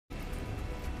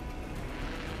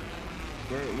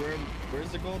Where's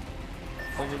the gold?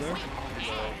 Over there? No, this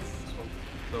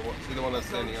one. See the one that's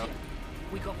standing up?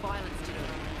 We got violence to do.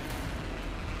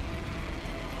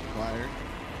 Fire.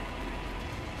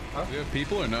 Huh? Do we have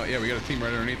people or no? Yeah, we got a team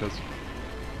right underneath us.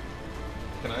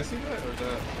 Can I see that or is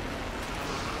that?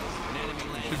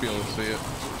 Should be able to see it.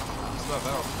 It's not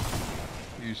out.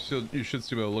 You should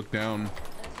still be able to look down.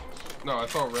 No, I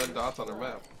saw red dots on their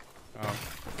map. Oh.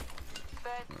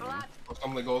 Was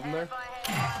some of the gold in there?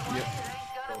 Yep.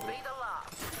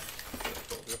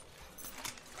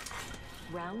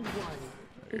 Round one.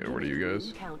 Yeah, where are you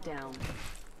guys? Countdown.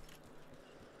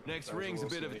 Next ring's a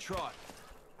bit of a trot.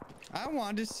 I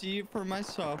wanted to see it for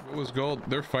myself. What was gold?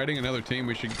 They're fighting another team.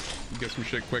 We should get some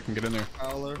shit quick and get in there.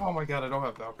 Fowler. Oh my god, I don't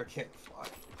have Valk. I can't fly. I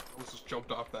almost just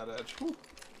jumped off that edge. Whew.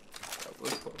 That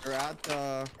was close. They're at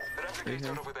the. Right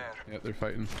here. Yeah, they're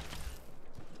fighting.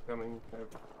 Coming. I have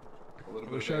a little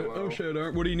Oh bit of shit! ammo. Oh shit!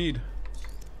 Art, what do you need?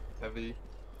 Heavy.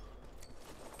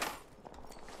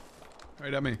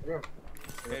 Right at me. Yeah.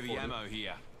 Heavy ammo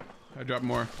here. I dropped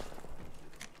more.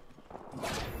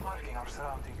 Marking our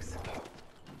surroundings.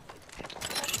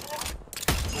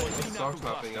 It sucks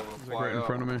not being able to It's fly like right in up.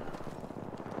 front of me.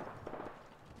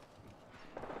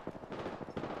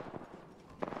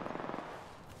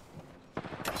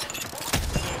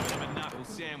 I'm a knuckle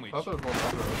sandwich. I thought there was one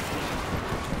under us.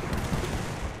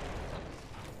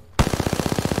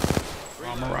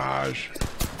 Oh, Mirage.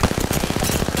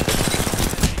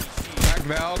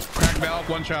 Crack valve,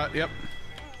 one shot. Yep.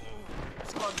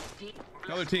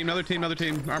 Another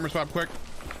team. Armor swap, quick.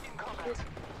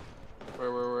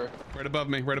 Where? Right above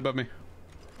me.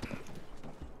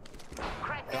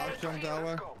 Doc jumped that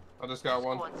way. I just got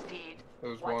one. There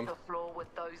was one. The floor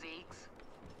with those eggs.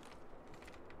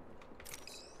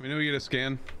 We know we get a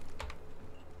scan.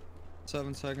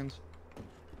 7 seconds.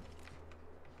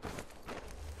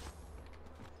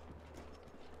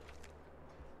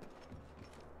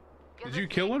 Did you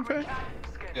kill one, Faye?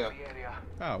 Yeah.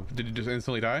 Oh, did you just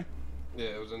instantly die? Yeah,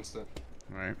 it was instant.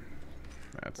 All right.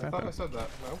 That's I not thought I bad. said that.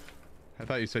 No? I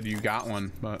thought you said you got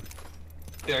one, but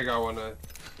Yeah, I got one. I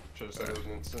should have said it was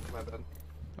an instant. My bad.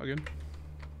 all good.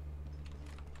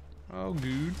 Oh,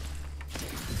 good.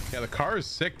 Yeah, the car is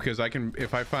sick because I can,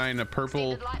 if I find a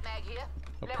purple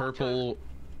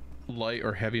light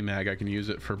or heavy mag, I can use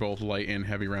it for both light and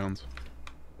heavy rounds.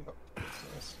 Yep, that's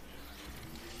nice.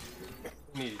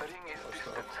 Neat.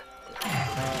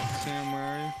 Sam, where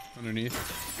are you? Underneath.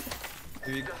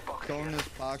 If you go in this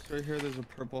box right here, there's a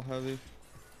purple heavy.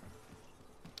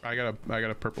 I got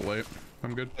a purple light.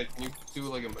 I'm good. Hey, can you do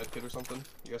like a med kit or something?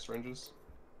 You got syringes?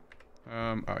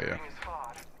 Oh yeah.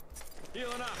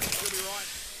 Healing up. You'll be right.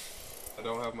 I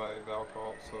don't have my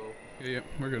Valcol, so Yeah,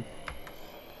 we're good.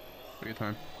 Take your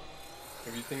time.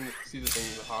 have you see the thing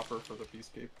in the hopper for the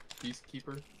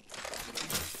Peacekeeper?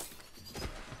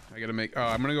 I gotta make. Oh,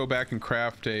 I'm gonna go back and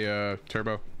craft a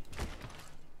turbo.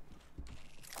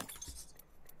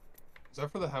 Is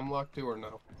that for the Hemlock too or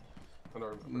no? I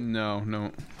don't remember.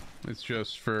 No. It's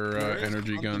just for There is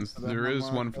energy something guns. for the There is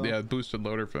Hemlock, one for though. yeah, boosted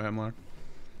loader for Hemlock.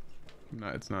 No,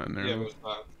 it's not in there. Yeah, it was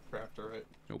not crafter, right?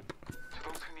 Nope.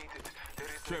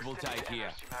 Triple take here.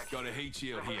 Got a heat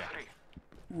shield here.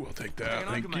 Ooh, I'll take that. Reckon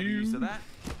I Thank can make use of you. that.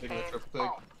 Taking a triple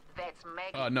take. That's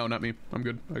Maggie. No, not me. I'm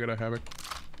good. I got a Havoc.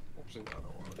 Actually, no, I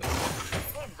don't want it.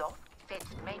 Heads off. That's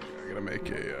Maggie. I gotta make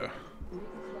a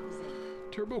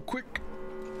turbo quick.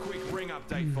 Quick ring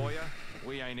update for you.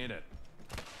 We ain't in it.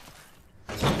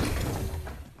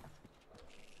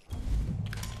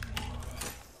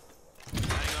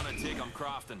 Hang on a tick, I'm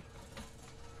crafting.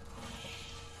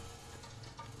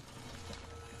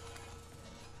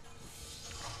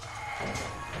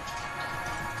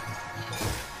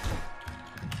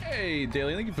 Hey,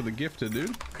 Daily, thank you for the gifted,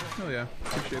 dude. Oh yeah,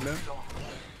 appreciate that.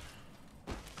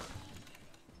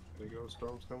 There you go,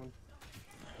 Storm's coming.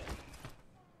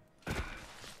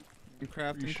 You crafting?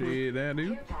 Appreciate that,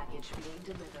 dude. Care package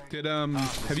being delivered. Did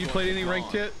have you played any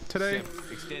ranked yet today?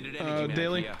 Extended energy mag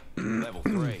Daily? here. Level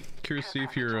 3. Curious to see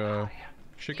if your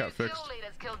shit got New fixed. fuel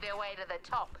leaders killed their way to the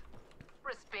top.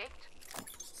 Respect.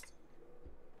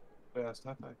 Yeah,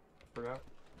 stuff I forgot.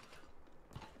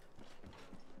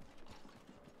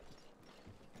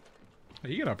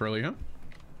 You get up early, huh?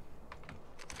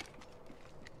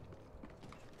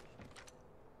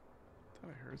 Thought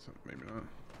I heard something, maybe not.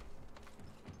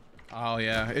 Oh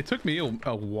yeah, it took me a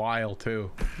while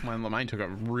too. Mine took a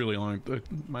really long.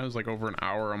 Mine was like over an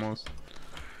hour almost.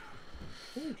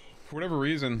 For whatever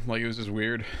reason, like it was just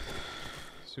weird,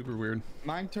 super weird.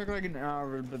 Mine took like an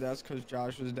hour, but that's because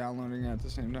Josh was downloading it at the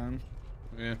same time.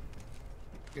 Yeah.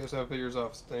 You guys have yours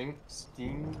off Steam?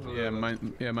 Yeah,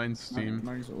 mine's Steam.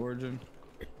 Mine's Origin.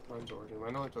 Mine's working.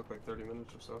 Mine only took like 30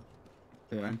 minutes or so.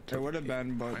 Yeah, it would have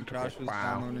been, but Josh was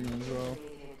downloading as well.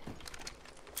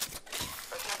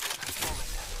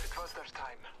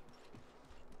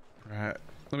 Alright.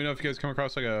 Let me know if you guys come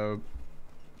across like a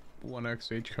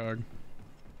 1x HCOG.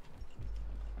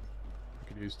 I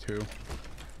could use 2.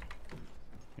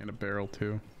 And a barrel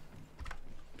too.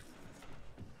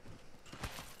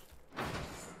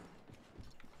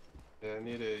 Yeah, I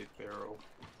need a barrel.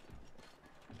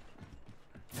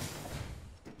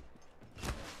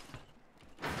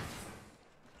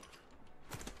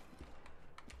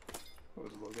 What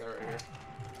was the little guy right here?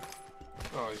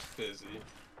 Oh, he's busy.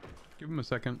 Give him a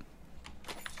second.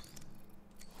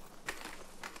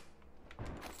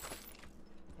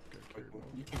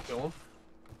 You can kill him?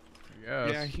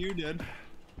 Yes. Yeah, Hugh did.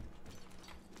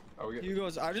 Oh, we get Hugh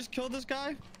goes, I just killed this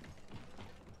guy.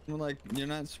 I'm like, you're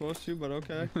not supposed to, but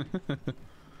okay.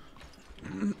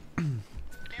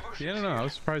 Yeah, I don't know. I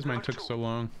was surprised mine took so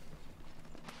long.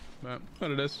 But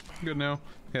it is. Good now.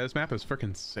 Yeah, this map is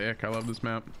freaking sick. I love this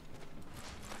map.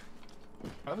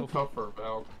 kind of tough for a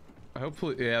Valk.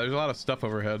 Hopefully, yeah, there's a lot of stuff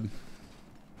overhead.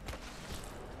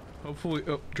 Hopefully,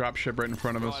 oh, dropship right in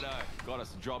front of us. Righto, got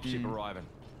us a dropship arriving.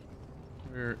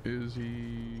 Where is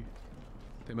he?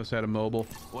 They must have had a mobile.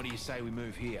 What do you say we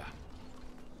move here?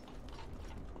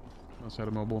 Must have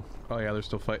had a mobile. Oh yeah, they're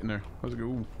still fighting there. Let's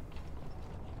go.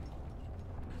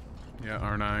 Yeah,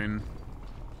 R9.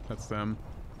 That's them.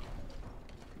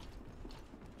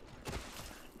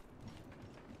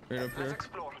 Right up here.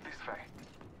 Explore this way.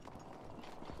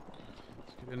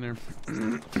 Let's get in there.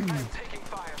 I'm taking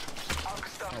fire.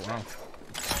 Oh wow.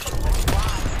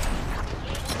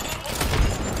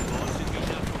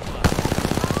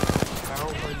 How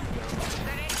are you down?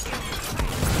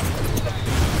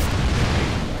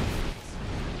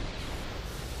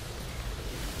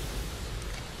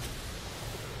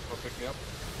 Oh, pick me up.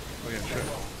 Oh yeah, shit.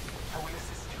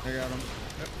 I got him.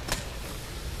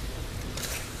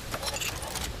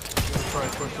 Try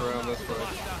and push around this way.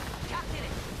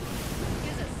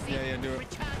 Yeah, do it.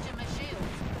 Recharging my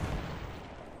shields.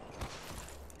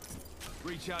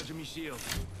 Recharging my shield.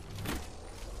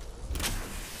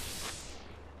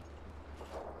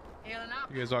 Healing up.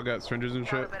 You guys all got syringes and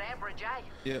Got shit? a bit average, eh?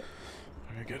 Yeah.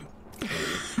 Alright, good.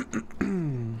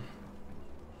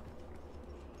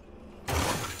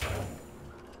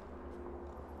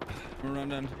 I'm gonna run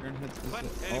down here and hit this. What? Oh,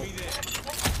 Enemy there.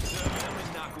 Serve them a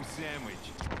knuckle sandwich.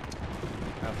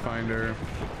 Pathfinder.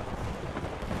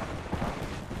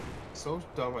 So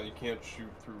dumb that you can't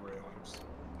shoot through railings.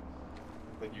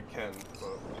 Like you can,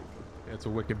 but Yeah, it's a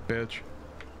wicked bitch.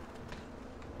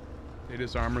 They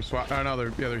just armor swap. Oh no, they're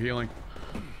healing.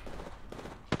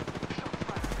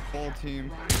 whole team.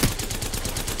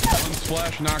 One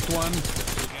splash, knocked one.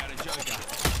 Took out a joker.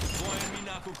 Boy, enemy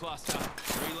knuckle cluster.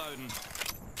 Reloading.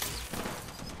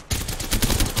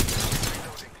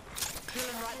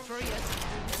 Drilling right through you.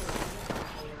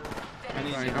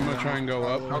 I'm gonna try and go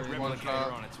up. I'm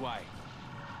Replicator on its way.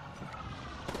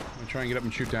 gonna try and get up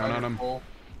and shoot down on him.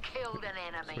 Killed an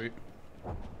enemy. Sweet.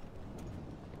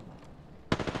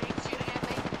 Keep shooting at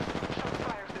me. Shot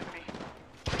fires at me.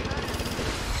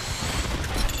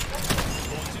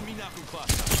 Launching me knuckle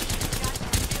cluster.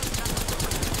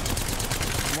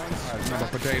 Another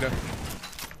potato.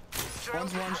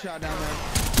 One's one shot down there.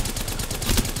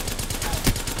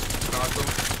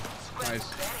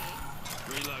 Nice.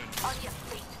 Reloading. On your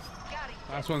feet. Got it.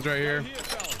 Last one's right here. Here,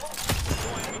 fellas.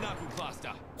 Boy, enemy knuckle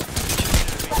cluster.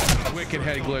 Wicked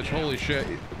head glitch. Holy shit.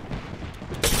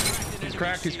 He's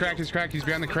cracked. He's cracked. He's cracked. He's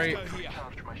behind the crate. Go here.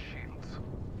 Charge my shields.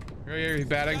 Right here. He's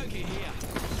batting. Go here. Being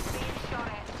shot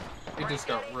at. He just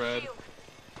got red.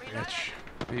 Bitch.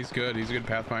 He's good. He's a good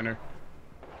Pathfinder.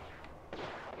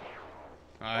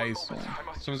 Nice.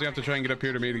 Someone's gonna have to try and get up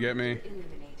here to me to get me.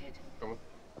 Coming.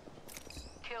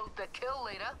 Killed the kill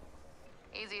leader.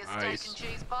 Easy as Nice. steak and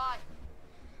cheese pie.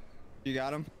 You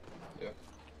got him? Yeah.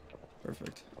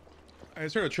 Perfect. I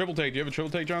just heard a triple take. Do you have a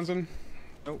triple take, Johnson?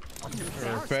 Nope.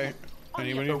 Or Faye?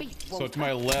 Anybody? So to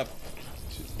my left.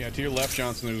 Yeah, to your left,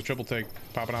 Johnson, there's a triple take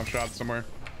popping off shots somewhere.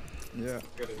 Yeah.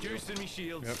 Juicing me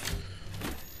shields. Yep.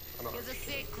 Here's a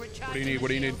sick. What do you need? What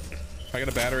do you need? I got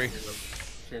a battery.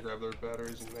 Just gonna grab those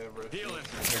batteries and they have red. Healing.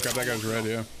 Yeah, grab that guy's red,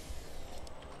 yeah.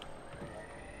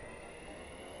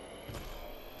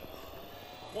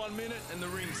 1 minute and the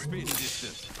ring spin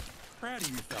distance. Proud of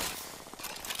you fellas.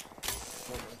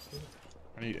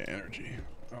 I need energy.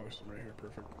 Oh, there's some right here.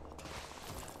 Perfect.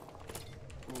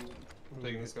 I'm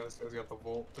taking this guy's got the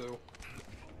Volt too.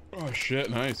 Oh shit,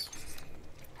 nice.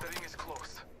 The ring is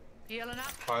close. Healing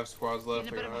up. 5 squads left.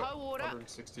 In a bit of got hot water.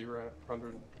 160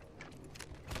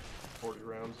 140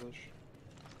 rounds ish.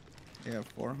 Yeah,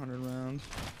 400 rounds.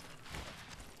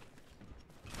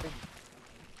 Yeah,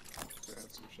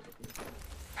 that's some shit up here.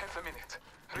 Half a minute.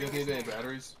 You guys need any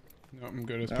batteries? No, I'm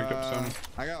good. I just picked up some.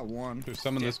 I got one. There's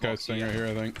some in this guy's thing right here,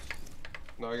 I think.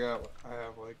 No, I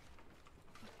have like.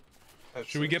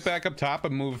 Should we get back up top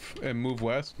and move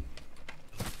west?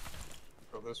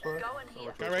 Go this way? Go in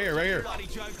here. Guy right here, right here. Bloody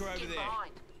Joker over Get there.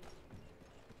 behind.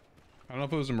 I don't know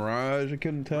if it was a mirage. I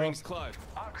couldn't tell. Ring's close.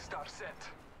 Arc star set.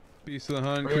 Beast of the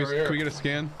Hunt. Right here, Can we get a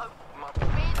scan? My Being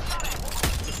shot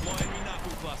Just my enemy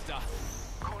knuckle cluster.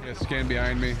 Yeah, scan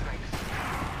behind me. at.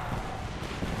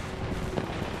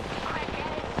 I get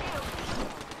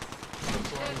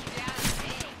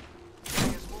it,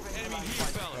 too. Enemy here,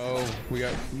 fella. Oh, we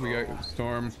got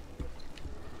Storm.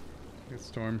 We got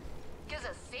Storm. Gives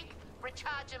a sick.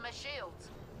 Recharging my shields.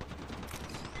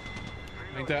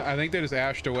 I think they just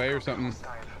ashed away or something.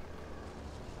 style.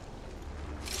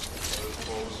 This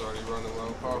bull was already running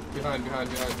low. Oh, behind.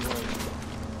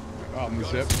 Oh, on the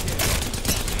zip.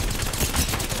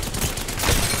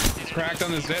 He's cracked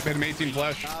on the zip. Hit him 18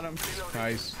 flesh. Got him.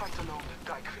 Nice. Fight alone.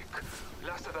 Die quick.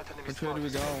 Last of that enemy Which way do we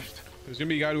squad go? is finished. There's gonna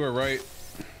be a guy to our right.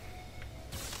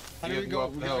 How do You we gotta go?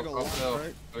 up We the gotta hill, go up the hill. left,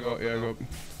 right? Gotta Oh, up the yeah, hill. go.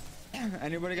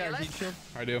 Anybody got a heat shield?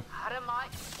 I do.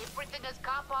 Dynamite. Everything is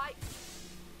carbide.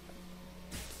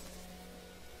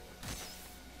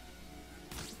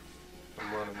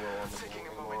 I'm running low on the Taking a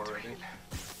bull moment to already. heal.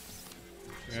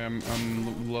 Yeah,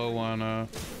 I'm low on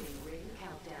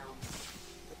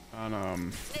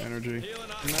energy.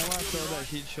 Healing up. You might want to throw that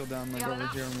heat shield down like over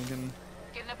here and we can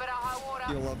Getting a bit of high water.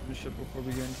 heal up and shit before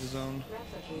we get into zone.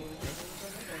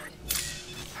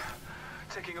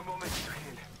 Taking a moment to heal.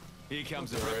 Here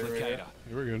comes the Right, right, replicator.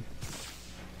 Yeah, we're good.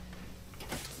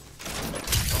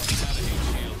 Another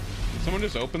heat shield. Did someone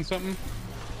just open something?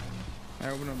 I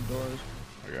open up doors.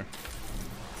 Okay.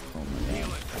 Oh my god.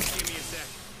 Healing. Give me a sec.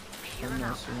 I have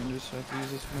no syringes, so I have to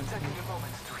use this one. Taking a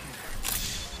moment to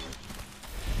heal.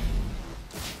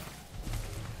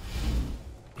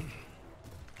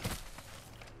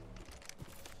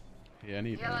 Yeah, I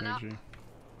need Healing up. energy.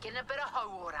 Getting a bit of high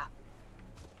water.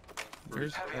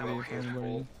 Here's Heavy heavy ammo if here.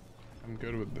 anybody. I'm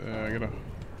good with that. I gotta.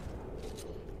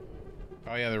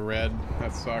 Oh yeah, the red.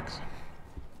 That sucks.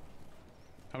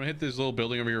 I'm gonna hit this little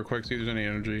building over here real quick. See if there's any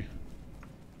energy.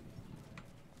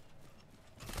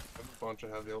 I have a bunch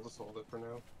of heavy. I'll just hold it for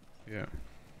now. Yeah.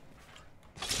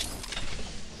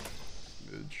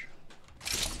 Bitch.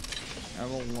 I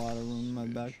have a lot of room in my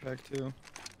backpack too.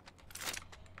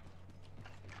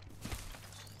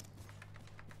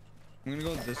 I'm gonna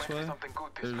go this Might be way. something good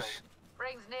this There's way.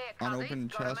 Rings near,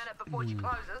 Unopened Cuzzy. Got a chest. minute before she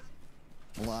closes.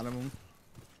 a lot of them.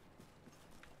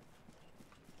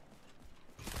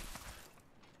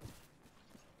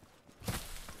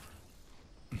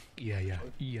 Yeah.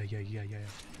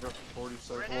 Got 40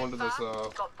 seconds. Grenade Go into this fire.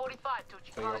 Got 45 till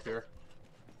she thing up closes. here.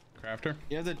 Crafter.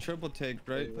 You have the triple take,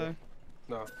 right, Yeah. Pay?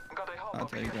 No, Got a hop I'll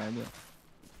up take here. grab it.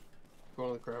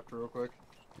 go into the crafter real quick.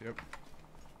 Yep.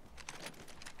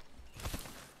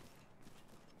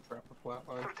 Crap the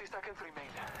flatline. 30 seconds remain.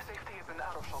 Safety is an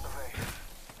arrow shot away.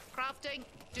 Crafting.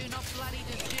 Do not bloody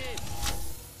disturb.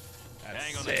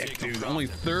 Hang on a Sick, sec, dude. I'm Only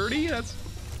crafting. 30? That's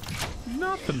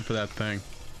nothing for that thing.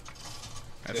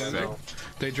 That's Yeah, I sick. know.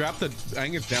 They dropped the. I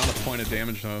think it's down a point of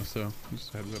damage though, so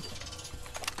just heads up.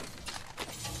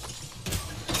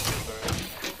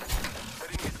 The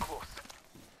ring is close.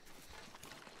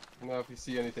 Now, if you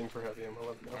see anything for heavy ammo,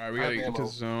 let me know. All right, we I gotta have get to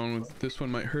ammo. zone. With this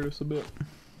one might hurt us a bit.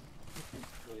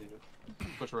 We need to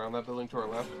push around that building to our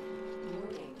left.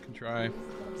 Can try.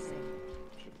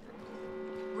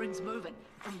 Rings moving,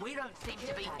 and we don't seem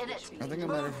to be in it. I think I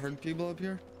might have heard people up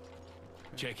here.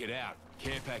 Check it out.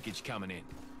 Care package coming in.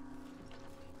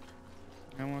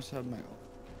 I almost have my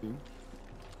two.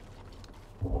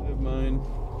 I have mine.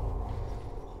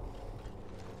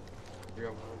 We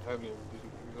got mine. I haven't even used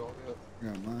these all yet. I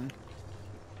got mine.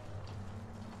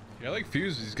 Yeah, I like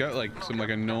Fuse. He's got like some like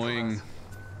annoying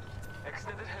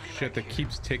Extended heavy shit that mag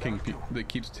keeps ticking. That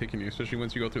keeps ticking you, especially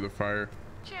once you go through the fire.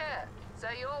 Sure. So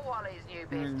you're Wally's new I'm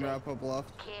gonna bestie. wrap up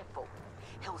left. Careful.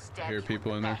 He'll I stab hear you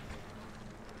people the in there. back.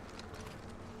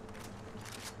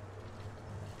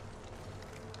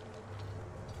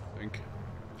 I think.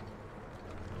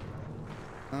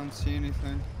 I don't see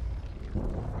anything.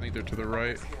 I think they're to the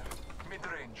right. here.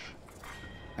 Mid-range.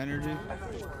 Energy.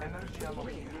 Energy ammo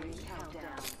here.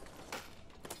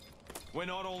 We're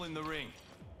not all in the ring.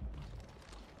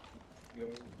 You know,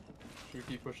 should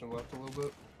we keep pushing left a little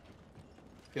bit?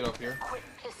 Get up here. Quit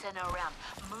pissing around.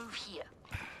 Move here.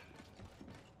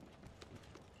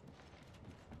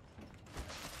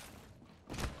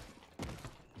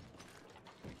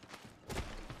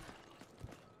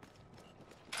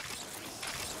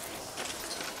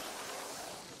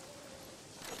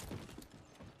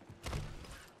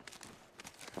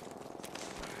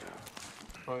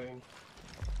 fighting.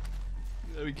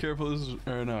 Gotta be careful. This is,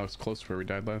 or no, it's close to where we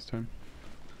died last time.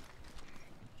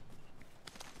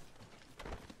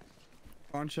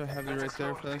 Bunch of heavy right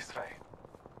there, Fest.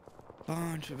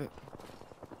 Bunch of it.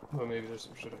 Well, maybe there's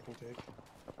some shit I can take.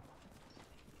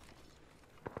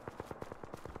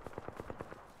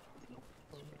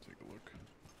 Take a look.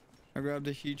 I grabbed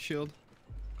a heat shield.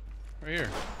 Right here.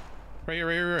 Right here,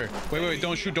 right here, right here. Wait, wait,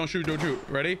 don't shoot, don't shoot, don't shoot.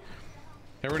 Ready?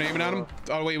 Everyone aiming at him?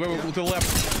 Oh, wait, to the left.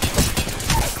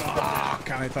 Oh,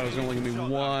 God, I thought it was gonna give me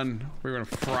one. We were gonna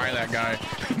fry that guy.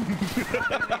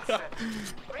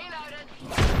 Reloaded.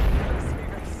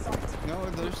 No,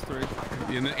 there's 3.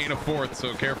 And there ain't a fourth,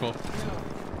 so careful.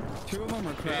 2 of them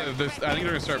are Yeah, cracked. I think they're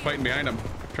gonna start fighting behind him.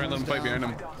 Try and let them fight behind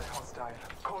him. Down the hostile.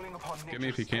 Calling upon Get me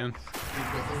if you can.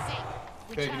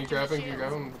 Okay, can you grab him? Can you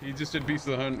grab him? He just did Beast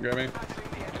of the Hunt. Grab me.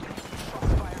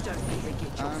 Don't even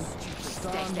get your I'm stupid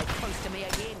stand that close to me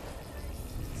again.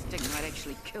 Sting might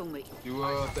actually kill me. Do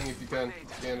a thing if you can.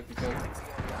 Scan if you can.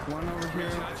 One over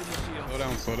here. Slow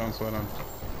down, slow down, slow down.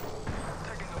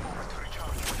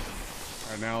 All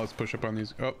right, now let's push up on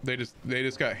these. Oh, they just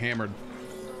got hammered.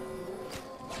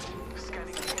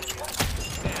 Scanning.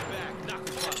 Stand back. Knuckle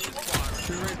busters firing.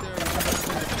 2 right there.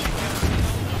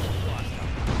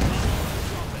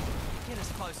 Get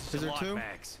as close as Is you there like, 2?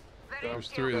 Max. There's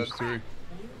 3. There's 3.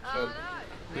 Oh no.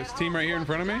 This team right here in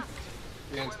front of me.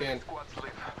 Scan. Squads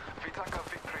live. Vitaka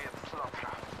victory at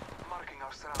Slatra. Marking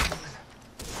our surroundings.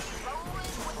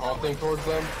 All thing towards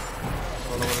them. I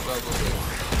don't know what it does. We'll see.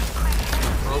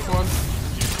 Broke one.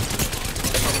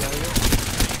 Coming at you.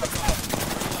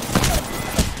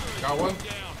 Got one.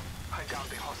 I downed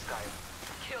the hostile.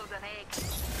 Killed an egg.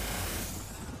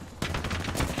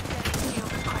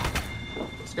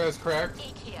 This guy's cracked.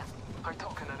 Egg here. I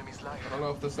took an enemy's life. I don't know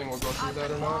if this thing will go through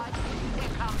that or not. Here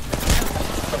comes the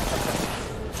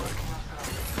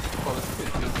Oh, this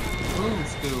kid is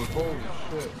booms, dude. Holy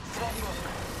shit.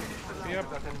 Yep.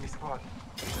 That enemy squad.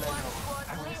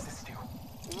 I will assist you.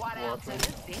 What else is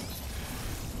it then?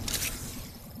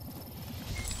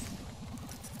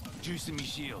 Juicing me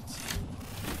shields.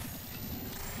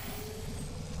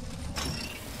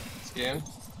 Scan.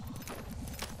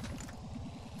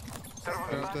 There was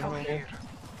a There's the battle hole. here.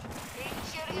 Ain't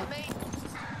shooting at me.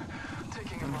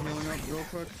 Taking a I'm moment. healing up real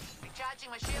quick. Recharging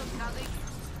my shields, Nazi.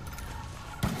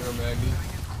 You're a Maggie.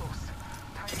 Close.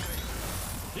 Tiny grave.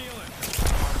 Healing.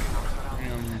 Marking our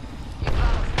surroundings. You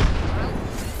fellas,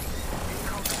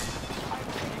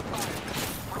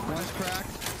 One's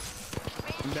cracked.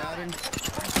 I'm batting.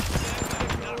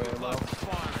 No ammo.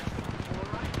 Firing.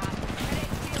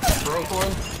 Broke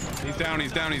one. He's down.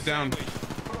 He's down. He's down. No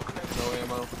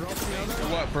ammo. Drop the other. For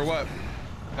what? For what?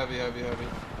 Heavy. I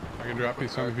can drop you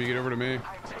some if you get over to me. I'm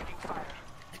taking fire.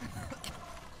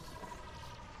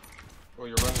 Oh,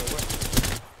 you're running away.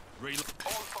 Reload.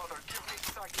 All father, give me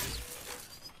sight.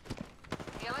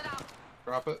 Healing up.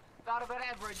 Drop it. Got a bit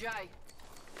average, eh?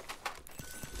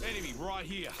 Enemy right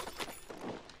here.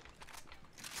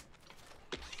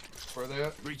 Where are they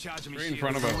at? Recharging me Right in shields.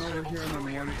 front of us. One over here and then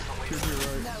one to your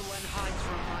right. No one hides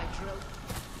from my drill.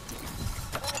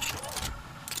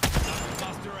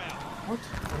 Buster out. What?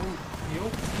 Heal?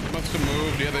 They must have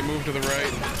moved. Yeah, they moved to the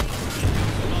right.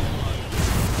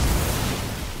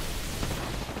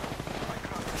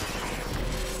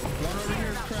 One over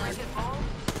here is cracked.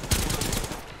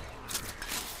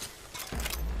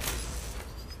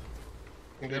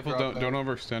 I think they Careful, dropped don't that.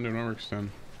 overextend. Don't overextend.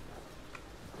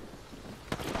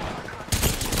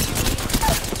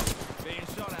 Being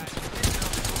shot at.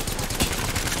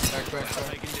 Back.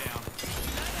 Taken down.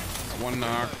 One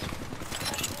knock.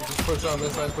 Just push on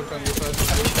this side, push on your side.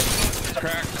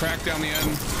 Crack down the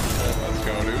end. Let's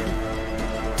go, dude.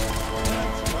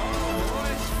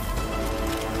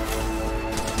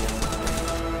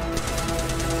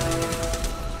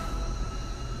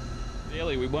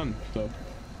 Daily, we won, so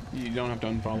you don't have to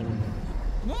unfollow him.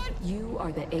 You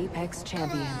are the Apex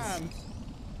champions.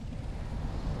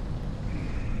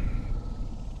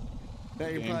 Yeah,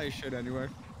 you Game. probably should anyway.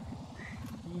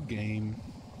 Game.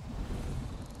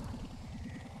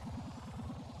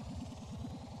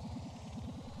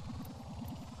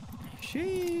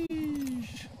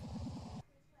 Sheesh.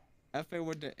 FA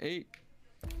with the 8.